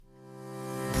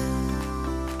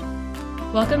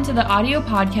Welcome to the audio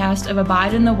podcast of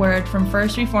Abide in the Word from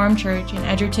First Reformed Church in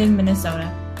Edgerton, Minnesota.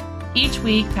 Each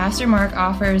week, Pastor Mark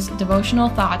offers devotional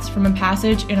thoughts from a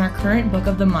passage in our current book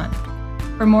of the month.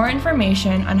 For more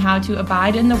information on how to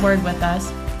abide in the Word with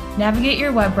us, navigate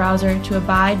your web browser to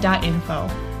abide.info.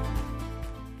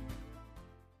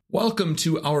 Welcome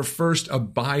to our first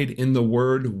Abide in the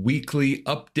Word weekly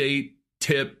update,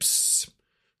 tips,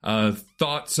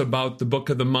 thoughts about the book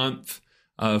of the month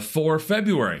for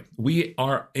February. We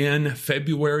are in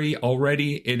February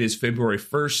already. It is February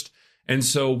 1st. And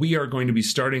so we are going to be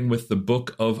starting with the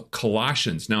book of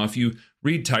Colossians. Now, if you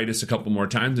read Titus a couple more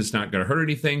times, it's not going to hurt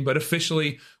anything. But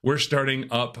officially, we're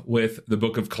starting up with the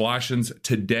book of Colossians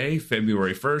today,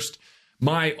 February 1st.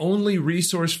 My only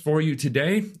resource for you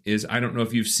today is, I don't know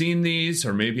if you've seen these,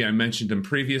 or maybe I mentioned them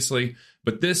previously,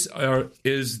 but this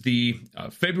is the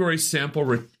February sample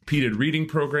repeated reading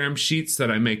program sheets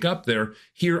that I make up. They're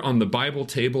here on the Bible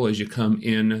table as you come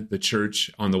in the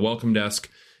church on the welcome desk.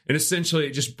 And essentially,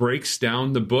 it just breaks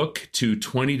down the book to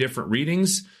 20 different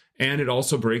readings, and it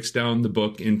also breaks down the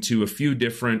book into a few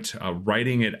different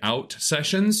writing it out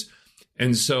sessions.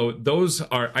 And so those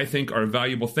are, I think, are a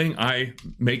valuable thing. I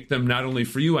make them not only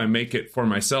for you, I make it for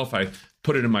myself. I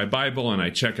put it in my Bible and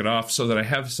I check it off so that I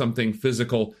have something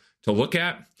physical to look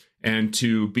at and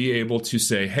to be able to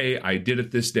say, hey, I did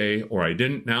it this day or I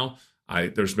didn't. Now,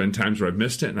 there's been times where I've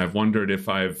missed it and I've wondered if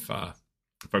I've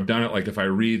done it, like if I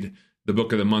read the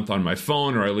book of the month on my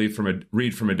phone or I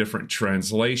read from a different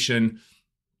translation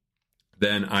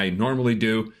than I normally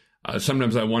do.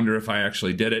 Sometimes I wonder if I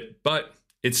actually did it, but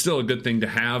it's still a good thing to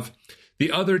have.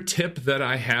 The other tip that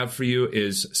I have for you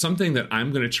is something that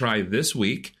I'm going to try this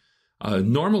week.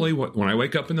 Normally, when I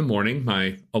wake up in the morning,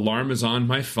 my alarm is on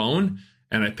my phone,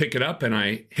 and I pick it up and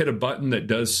I hit a button that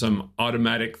does some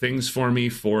automatic things for me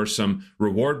for some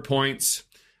reward points.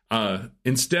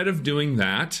 Instead of doing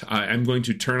that, I'm going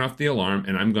to turn off the alarm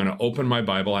and I'm going to open my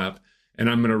Bible app and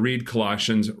I'm going to read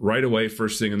Colossians right away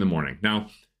first thing in the morning. Now,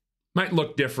 might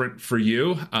look different for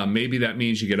you. Maybe that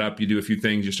means you get up, you do a few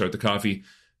things, you start the coffee.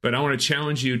 But I want to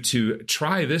challenge you to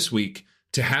try this week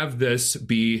to have this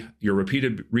be your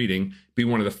repeated reading, be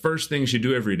one of the first things you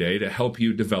do every day to help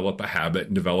you develop a habit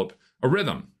and develop a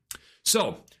rhythm.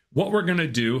 So what we're going to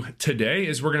do today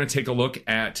is we're going to take a look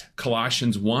at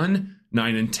Colossians 1,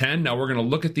 9, and 10. Now we're going to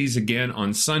look at these again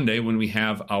on Sunday when we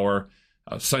have our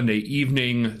Sunday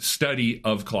evening study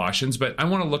of Colossians. But I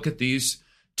want to look at these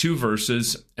two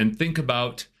verses and think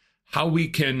about how we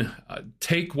can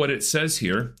take what it says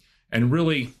here and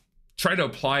really try to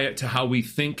apply it to how we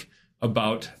think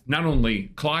about not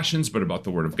only Colossians, but about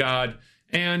the Word of God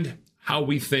and how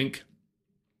we think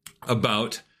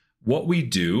about what we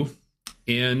do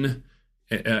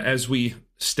as we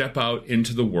step out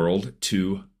into the world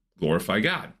to glorify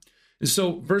God. And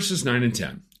so verses 9 and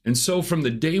 10. And so from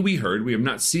the day we heard, we have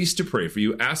not ceased to pray for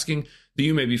you, asking that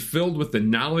you may be filled with the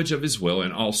knowledge of his will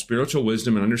and all spiritual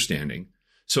wisdom and understanding,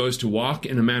 so as to walk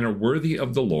in a manner worthy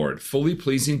of the Lord, fully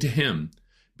pleasing to him,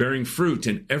 bearing fruit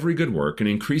in every good work and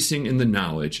increasing in the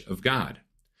knowledge of God.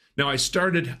 Now, I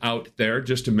started out there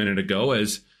just a minute ago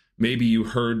as maybe you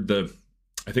heard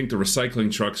I think the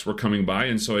recycling trucks were coming by,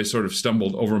 and so I sort of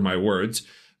stumbled over my words.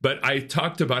 But I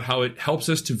talked about how it helps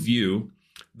us to view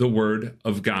the Word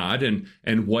of God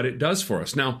and what it does for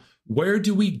us. Now, where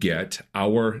do we get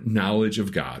our knowledge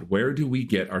of God? Where do we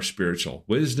get our spiritual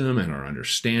wisdom and our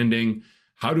understanding?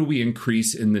 How do we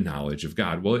increase in the knowledge of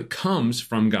God? Well, it comes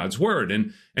from God's Word.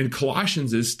 And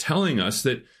Colossians is telling us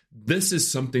that this is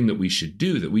something that we should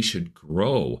do, that we should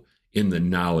grow in the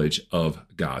knowledge of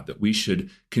God, that we should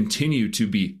continue to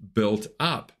be built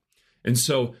up. And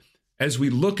so as we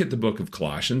look at the book of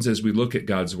Colossians, as we look at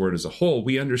God's Word as a whole,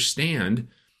 we understand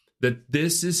that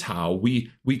this is how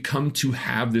we come to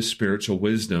have this spiritual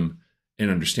wisdom and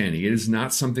understanding. It is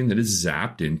not something that is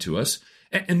zapped into us,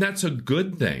 and that's a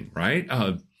good thing, right?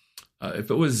 If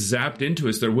it was zapped into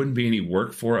us, there wouldn't be any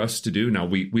work for us to do. Now,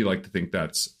 we like to think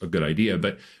that's a good idea,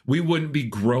 but we wouldn't be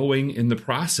growing in the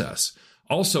process.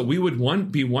 Also, we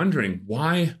would be wondering,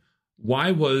 why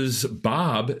was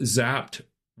Bob zapped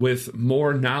with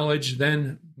more knowledge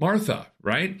than Martha,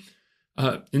 right?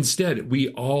 Instead, we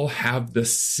all have the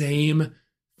same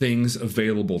things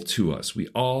available to us. We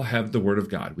all have the Word of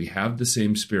God. We have the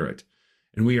same Spirit,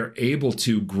 and we are able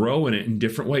to grow in it in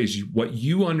different ways. What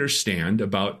you understand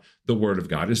about the Word of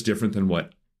God is different than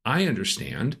what I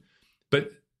understand,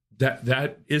 but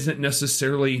that isn't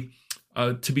necessarily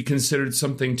to be considered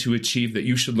something to achieve that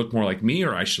you should look more like me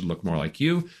or I should look more like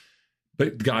you.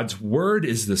 But God's Word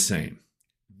is the same.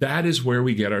 That is where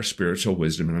we get our spiritual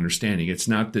wisdom and understanding. It's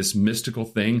not this mystical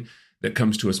thing that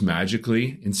comes to us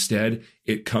magically. Instead,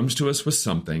 it comes to us with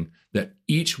something that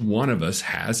each one of us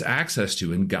has access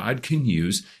to, and God can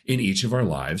use in each of our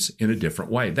lives in a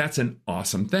different way. That's an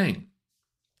awesome thing.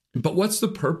 But what's the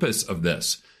purpose of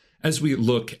this as we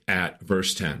look at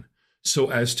verse 10?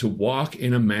 So as to walk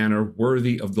in a manner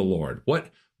worthy of the Lord. What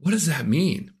does that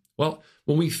mean? Well,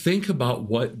 when we think about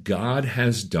what God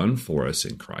has done for us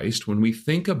in Christ, when we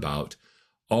think about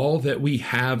all that we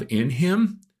have in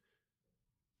him,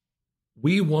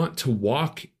 we want to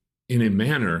walk in a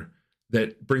manner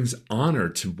that brings honor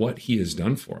to what he has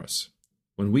done for us.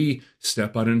 When we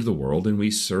step out into the world and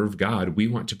we serve God, we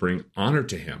want to bring honor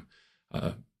to him,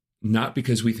 not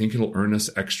because we think it'll earn us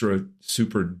extra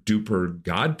super duper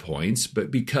God points,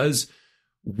 but because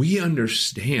we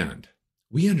understand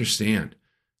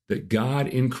that God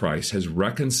in Christ has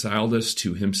reconciled us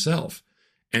to himself.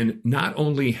 And not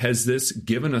only has this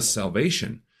given us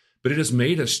salvation, but it has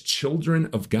made us children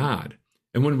of God.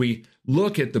 And when we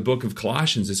look at the book of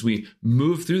Colossians, as we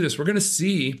move through this, we're going to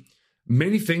see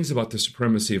many things about the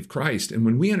supremacy of Christ. And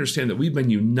when we understand that we've been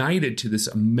united to this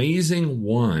amazing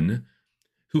one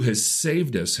who has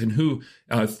saved us and who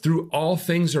through all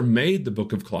things are made, the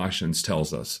book of Colossians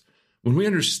tells us, when we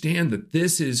understand that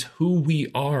this is who we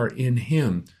are in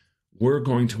him, we're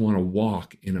going to want to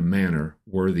walk in a manner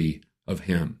worthy of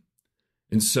him.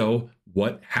 And so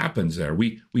what happens there?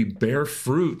 We bear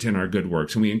fruit in our good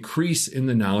works and we increase in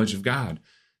the knowledge of God.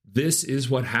 This is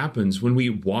what happens when we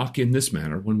walk in this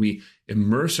manner, when we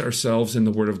immerse ourselves in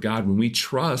the Word of God, when we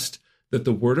trust that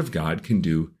the Word of God can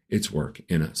do its work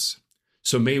in us.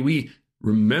 So may we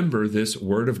remember this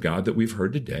Word of God that we've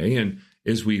heard today. And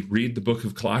as we read the book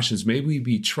of Colossians, may we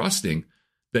be trusting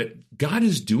that God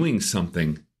is doing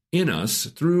something in us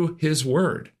through his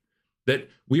Word, that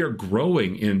we are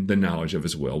growing in the knowledge of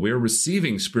his will. We are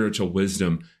receiving spiritual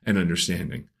wisdom and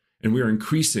understanding, and we are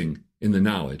increasing in the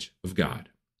knowledge of God.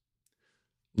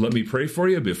 Let me pray for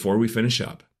you before we finish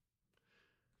up.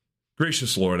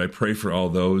 Gracious Lord, I pray for all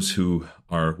those who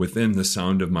are within the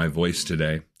sound of my voice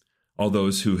today, all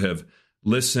those who have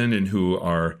listened and who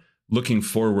are looking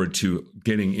forward to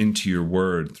getting into your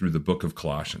word through the book of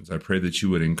Colossians. I pray that you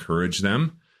would encourage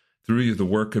them through the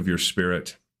work of your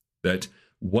Spirit, that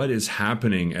what is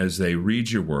happening as they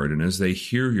read your word and as they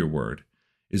hear your word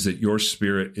is that your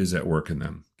Spirit is at work in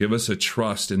them. Give us a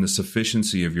trust in the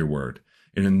sufficiency of your word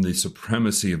and in the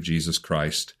supremacy of Jesus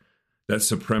Christ, that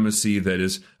supremacy that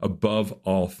is above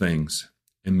all things.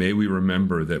 And may we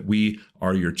remember that we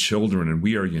are your children and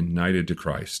we are united to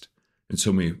Christ. And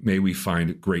so may we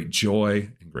find great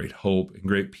joy and great hope and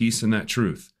great peace in that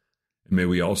truth. And may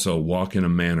we also walk in a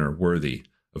manner worthy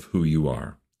of who you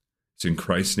are. It's in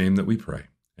Christ's name that we pray.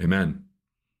 Amen.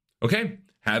 Okay,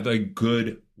 have a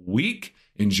good week.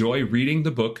 Enjoy reading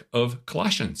the book of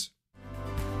Colossians.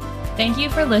 Thank you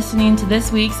for listening to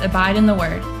this week's Abide in the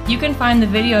Word. You can find the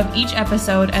video of each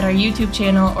episode at our YouTube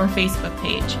channel or Facebook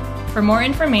page. For more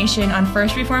information on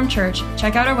First Reformed Church,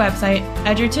 check out our website,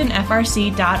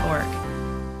 edgertonfrc.org.